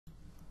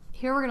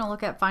here we're going to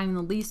look at finding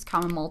the least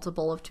common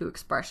multiple of two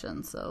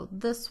expressions. So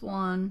this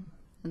one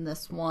and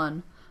this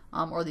one,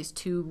 or these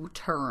two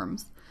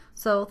terms.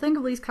 So think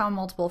of least common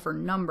multiple for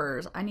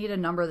numbers. I need a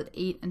number that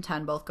 8 and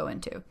 10 both go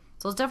into.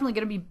 So it's definitely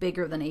going to be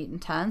bigger than 8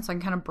 and 10. So I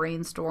can kind of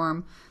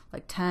brainstorm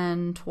like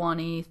 10,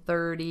 20,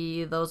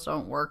 30. Those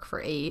don't work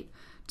for 8.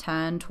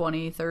 10,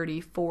 20,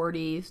 30,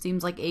 40.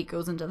 Seems like 8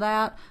 goes into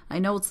that. I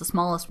know it's the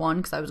smallest one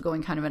because I was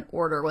going kind of in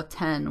order with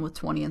 10, with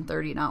 20 and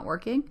 30 not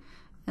working.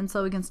 And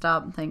so we can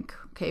stop and think,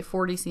 okay,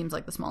 40 seems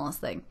like the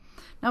smallest thing.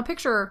 Now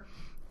picture,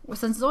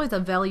 since it's always a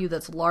value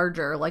that's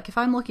larger, like if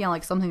I'm looking at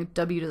like something with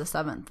w to the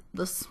 7th,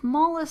 the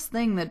smallest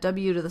thing that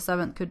w to the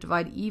 7th could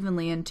divide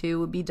evenly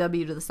into would be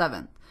w to the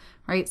 7th,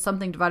 right?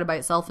 Something divided by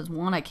itself is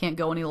 1. I can't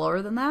go any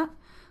lower than that.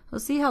 So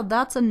see how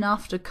that's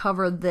enough to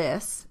cover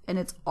this, and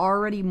it's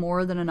already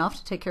more than enough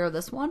to take care of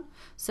this one.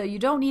 So you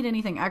don't need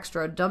anything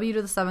extra. W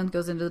to the 7th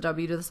goes into the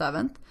w to the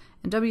 7th,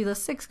 and w to the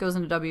 6th goes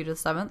into w to the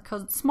 7th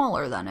because it's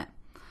smaller than it.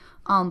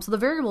 So the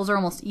variables are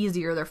almost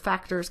easier. Their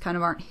factors kind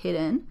of aren't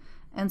hidden.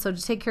 And so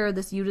to take care of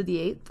this u to the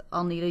 8th,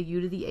 I'll need a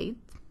u to the 8th.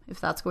 If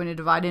that's going to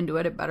divide into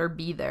it, it better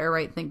be there,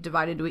 right? Think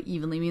divide into it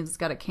evenly means it's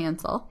got to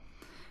cancel.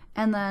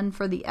 And then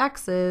for the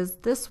x's,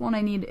 this one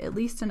I need at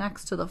least an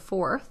x to the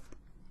 4th.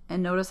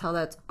 And notice how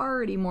that's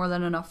already more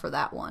than enough for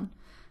that one.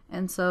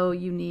 And so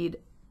you need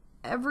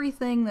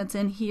everything that's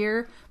in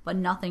here, but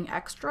nothing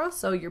extra.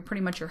 So you're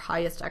pretty much your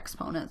highest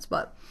exponents,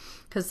 but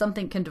because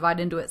something can divide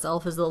into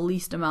itself is the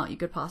least amount you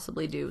could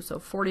possibly do. So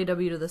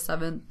 40w to the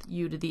 7th,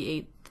 u to the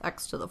 8th,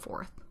 x to the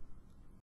 4th.